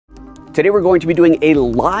Today we're going to be doing a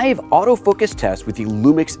live autofocus test with the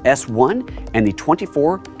LUMIX S1 and the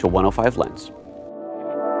 24 to 105 lens.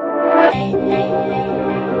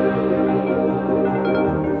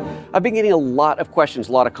 I've been getting a lot of questions,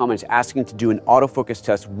 a lot of comments asking to do an autofocus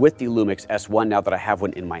test with the LUMIX S1 now that I have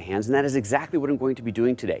one in my hands, and that is exactly what I'm going to be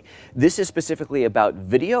doing today. This is specifically about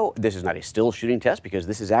video. This is not a still shooting test because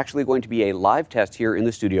this is actually going to be a live test here in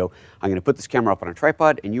the studio. I'm going to put this camera up on a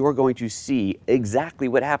tripod and you are going to see exactly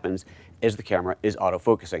what happens as the camera is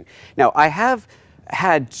autofocusing. Now, I have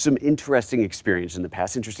had some interesting experience in the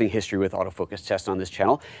past, interesting history with autofocus tests on this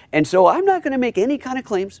channel, and so I'm not going to make any kind of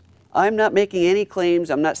claims. I'm not making any claims.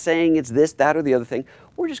 I'm not saying it's this, that, or the other thing.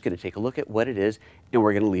 We're just going to take a look at what it is, and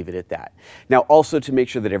we're going to leave it at that. Now, also to make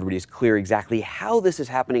sure that everybody's clear exactly how this is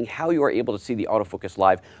happening, how you are able to see the autofocus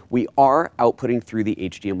live, we are outputting through the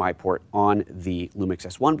HDMI port on the LUMIX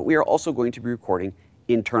S1, but we are also going to be recording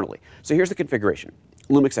internally. So here's the configuration.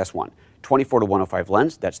 LUMIX S1, 24 to 105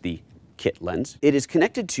 lens, that's the kit lens. It is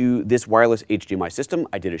connected to this wireless HDMI system.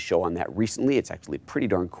 I did a show on that recently. It's actually pretty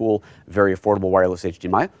darn cool, very affordable wireless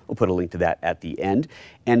HDMI. We'll put a link to that at the end.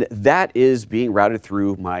 And that is being routed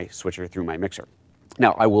through my switcher, through my mixer.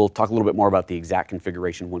 Now, I will talk a little bit more about the exact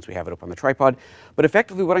configuration once we have it up on the tripod, but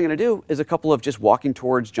effectively what I'm going to do is a couple of just walking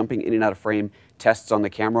towards, jumping in and out of frame tests on the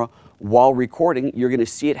camera. While recording, you're going to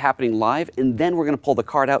see it happening live, and then we're going to pull the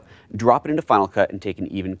card out, drop it into Final Cut, and take an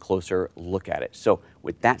even closer look at it. So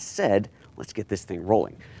with that said, let's get this thing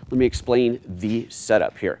rolling. Let me explain the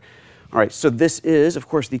setup here. All right, so this is, of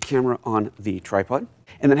course, the camera on the tripod.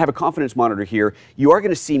 And then have a confidence monitor here. You are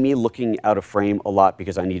going to see me looking out of frame a lot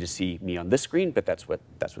because I need to see me on this screen, but that's what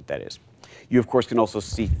that is. You, of course, can also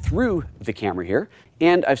see through the camera here,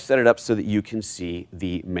 and I've set it up so that you can see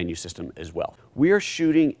the menu system as well. We are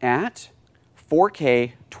shooting at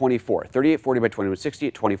 4K 24, 3840 by 2160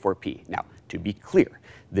 at 24p. Now, to be clear,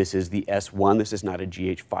 this is the S1, this is not a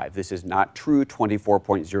GH5. This is not true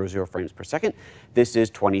 24.00 frames per second. This is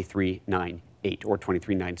 2398 or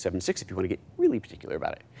 23976 if you want to get really particular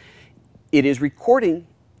about it. It is recording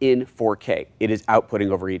in 4K. It is outputting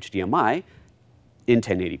over HDMI in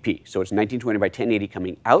 1080p. So it's 1920 by 1080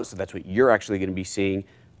 coming out, so that's what you're actually going to be seeing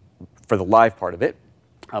for the live part of it.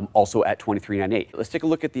 Also at 2398. Let's take a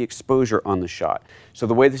look at the exposure on the shot. So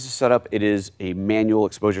the way this is set up, it is a manual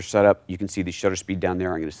exposure setup. You can see the shutter speed down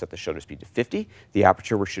there. I'm going to set the shutter speed to 50. The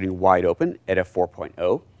aperture, we're shooting wide open at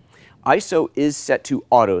f4.0. ISO is set to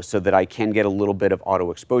auto so that I can get a little bit of auto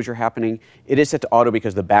exposure happening. It is set to auto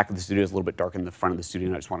because the back of the studio is a little bit darker than the front of the studio,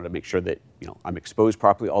 and I just wanted to make sure that I'm exposed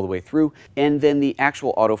properly all the way through. And then the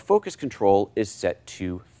actual autofocus control is set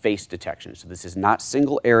to face detection. So this is not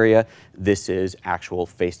single area, this is actual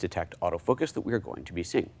face detect autofocus that we are going to be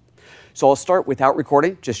seeing. So I'll start without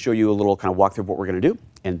recording, just show you a little kind of walkthrough of what we're going to do,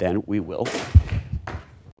 and then we will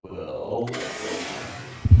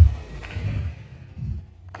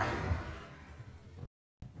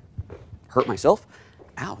hurt myself.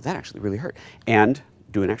 Ow, that actually really hurt. And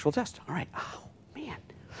do an actual test. All right. Oh, man.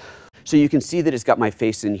 So you can see that it's got my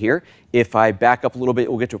face in here. If I back up a little bit,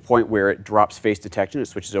 we'll get to a point where it drops face detection. It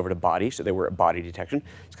switches over to body, so they were at body detection.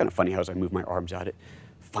 It's kind of funny how as I move my arms out, it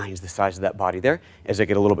finds the size of that body there. As I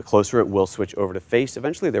get a little bit closer, it will switch over to face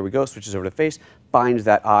eventually. There we go, switches over to face, finds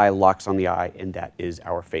that eye, locks on the eye, and that is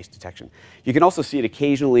our face detection. You can also see it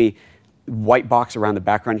occasionally white box around the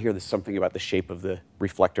background here. There's something about the shape of the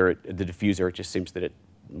reflector, the diffuser. It just seems that it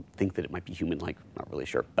thinks that it might be human-like. Not really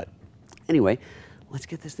sure. But anyway, let's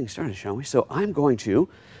get this thing started, shall we? So I'm going to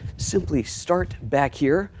simply start back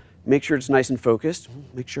here, make sure it's nice and focused.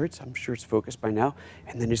 I'm sure it's focused by now.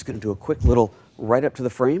 And then just going to do a quick little right up to the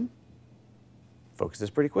frame.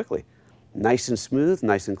 Focuses pretty quickly. Nice and smooth,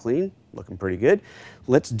 nice and clean, looking pretty good.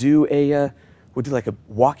 Let's do we'll do like a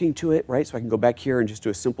walking to it, right? So I can go back here and just do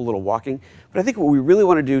a simple little walking. But I think what we really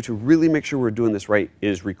want to do to really make sure we're doing this right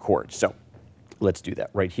is record. So let's do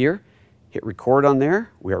that right here. Hit record on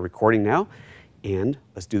there. We are recording now. And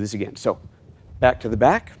let's do this again. So back to the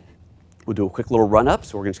back. We'll do a quick little run up.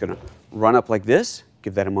 So we're just going to run up like this.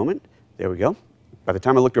 Give that a moment. There we go. By the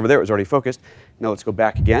time I looked over there, it was already focused. Now let's go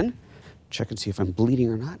back again. Check and see if I'm bleeding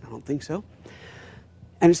or not. I don't think so.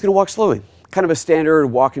 And it's going to walk slowly. Kind of a standard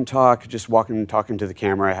walk and talk, just walking and talking to the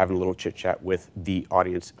camera, having a little chit chat with the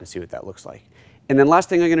audience and see what that looks like. And then last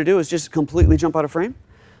thing I'm going to do is just completely jump out of frame,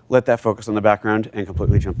 let that focus on the background and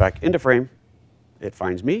completely jump back into frame. It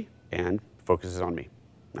finds me and focuses on me.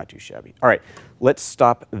 Not too shabby. All right, let's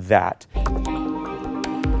stop that.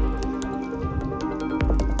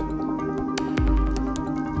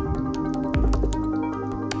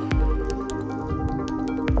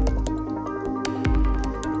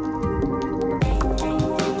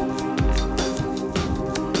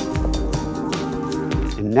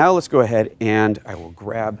 And now let's go ahead and I will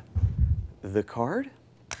grab the card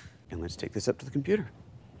and let's take this up to the computer.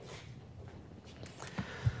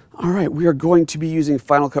 All right, we are going to be using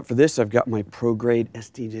Final Cut for this. I've got my ProGrade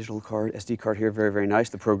SD card here, very, very nice.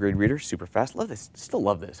 The ProGrade reader, super fast. Love this, still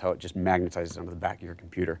love this, how it just magnetizes onto the back of your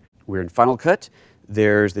computer. We're in Final Cut.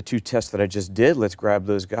 There's the 2 tests that I just did. Let's grab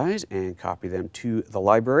those guys and copy them to the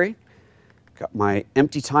library. Got my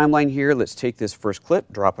empty timeline here. Let's take this first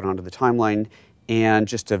clip, drop it onto the timeline, and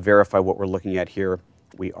just to verify what we're looking at here,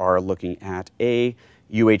 we are looking at a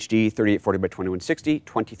UHD 3840 by 2160,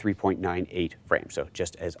 23.98 frames, so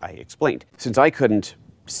just as I explained. Since I couldn't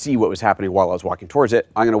see what was happening while I was walking towards it,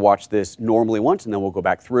 I'm going to watch this normally once, and then we'll go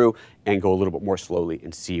back through and go a little bit more slowly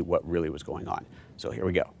and see what really was going on. So here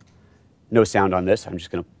we go. No sound on this. I'm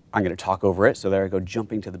going to talk over it. So there I go,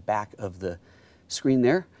 jumping to the back of the screen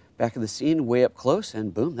there, back of the scene, way up close,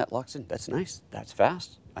 and boom, that locks in. That's nice. That's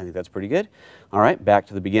fast. I think that's pretty good. All right, back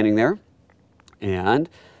to the beginning there, and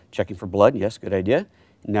checking for blood. Yes, good idea.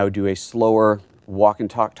 Now do a slower walk and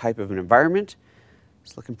talk type of an environment.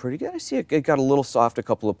 It's looking pretty good. I see it got a little soft a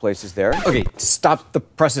couple of places there. Okay, stop the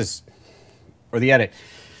presses or the edit.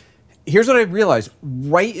 Here's what I realized.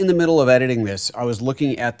 Right in the middle of editing this, I was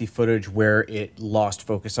looking at the footage where it lost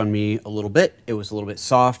focus on me a little bit. It was a little bit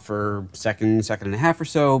soft for a second and a half or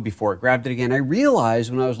so before it grabbed it again. I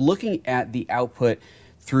realized when I was looking at the output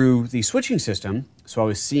through the switching system, so I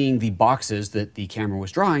was seeing the boxes that the camera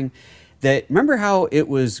was drawing, that remember how it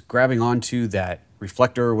was grabbing onto that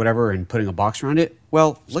reflector or whatever and putting a box around it?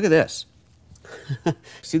 Well, look at this.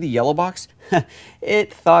 See the yellow box?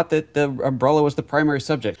 It thought that the umbrella was the primary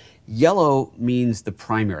subject. Yellow means the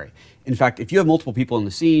primary. In fact, if you have multiple people in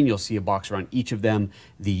the scene, you'll see a box around each of them.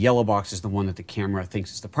 The yellow box is the one that the camera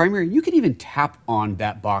thinks is the primary. You can even tap on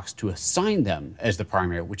that box to assign them as the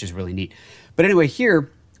primary, which is really neat. But anyway,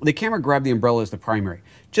 here, the camera grabbed the umbrella as the primary,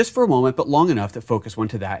 just for a moment, but long enough that focus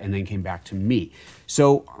went to that and then came back to me.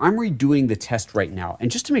 So I'm redoing the test right now. And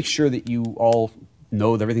just to make sure that you all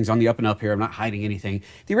know that everything's on the up and up here, I'm not hiding anything.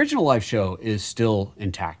 The original live show is still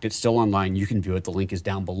intact. It's still online. You can view it. The link is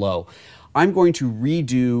down below. I'm going to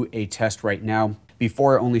redo a test right now.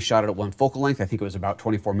 Before I only shot it at one focal length, I think it was about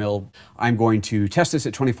 24 mil. I'm going to test this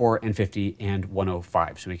at 24 and 50 and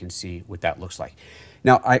 105 so we can see what that looks like.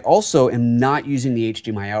 Now, I also am not using the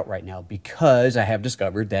HDMI out right now because I have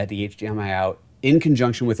discovered that the HDMI out in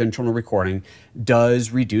conjunction with internal recording does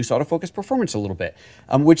reduce autofocus performance a little bit,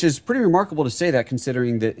 which is pretty remarkable to say that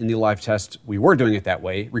considering that in the live test, we were doing it that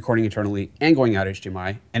way, recording internally and going out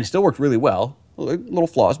HDMI, and it still worked really well. Little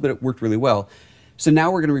flaws, but it worked really well. So now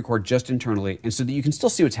we're going to record just internally, and so that you can still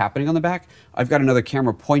see what's happening on the back, I've got another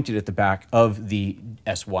camera pointed at the back of the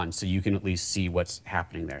S1 so you can at least see what's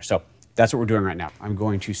happening there. So that's what we're doing right now. I'm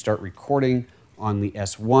going to start recording on the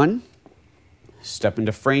S1, step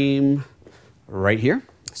into frame right here,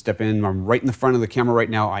 step in, I'm right in the front of the camera right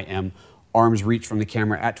now. I am arm's reach from the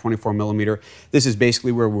camera at 24 millimeter. This is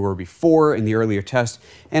basically where we were before in the earlier test,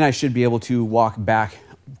 and I should be able to walk back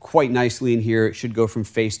quite nicely in here. It should go from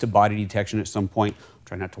face to body detection at some point. I'll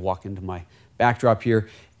try not to walk into my backdrop here,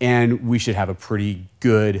 and we should have a pretty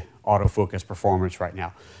good autofocus performance right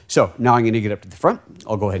now. So now I'm going to get up to the front.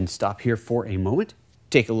 I'll go ahead and stop here for a moment,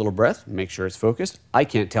 take a little breath, make sure it's focused. I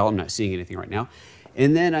can't tell, I'm not seeing anything right now.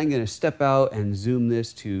 And then I'm going to step out and zoom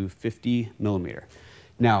this to 50 millimeter.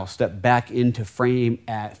 Now step back into frame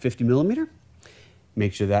at 50 millimeter.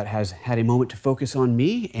 Make sure that has had a moment to focus on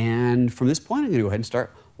me. And from this point, I'm going to go ahead and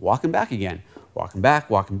start walking back again. Walking back,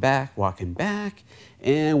 walking back, walking back.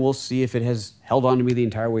 And we'll see if it has held on to me the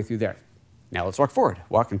entire way through there. Now let's walk forward.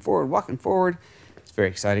 Walking forward, walking forward. It's very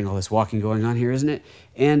exciting, all this walking going on here, isn't it?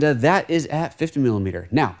 And that is at 50 millimeter.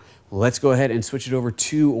 Now, let's go ahead and switch it over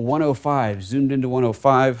to 105. Zoomed into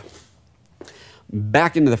 105.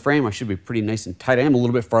 Back into the frame. I should be pretty nice and tight. I am a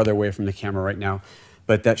little bit farther away from the camera right now,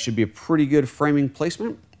 but that should be a pretty good framing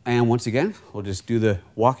placement. And once again, we'll just do the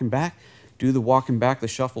walking back, the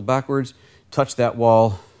shuffle backwards, touch that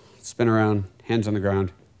wall, spin around, hands on the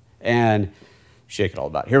ground, and shake it all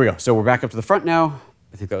about. Here we go. So we're back up to the front now.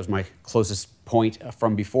 I think that was my closest point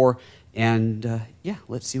from before. And yeah,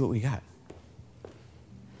 let's see what we got.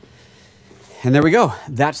 And there we go.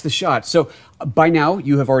 That's the shot. So by now,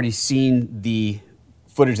 you have already seen the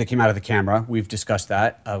footage that came out of the camera. We've discussed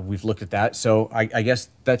that. We've looked at that. So I guess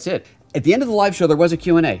that's it. At the end of the live show, there was a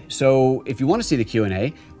Q&A. So if you want to see the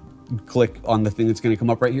Q&A, click on the thing that's going to come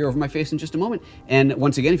up right here over my face in just a moment. And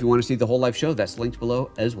once again, if you want to see the whole live show, that's linked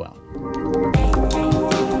below as well.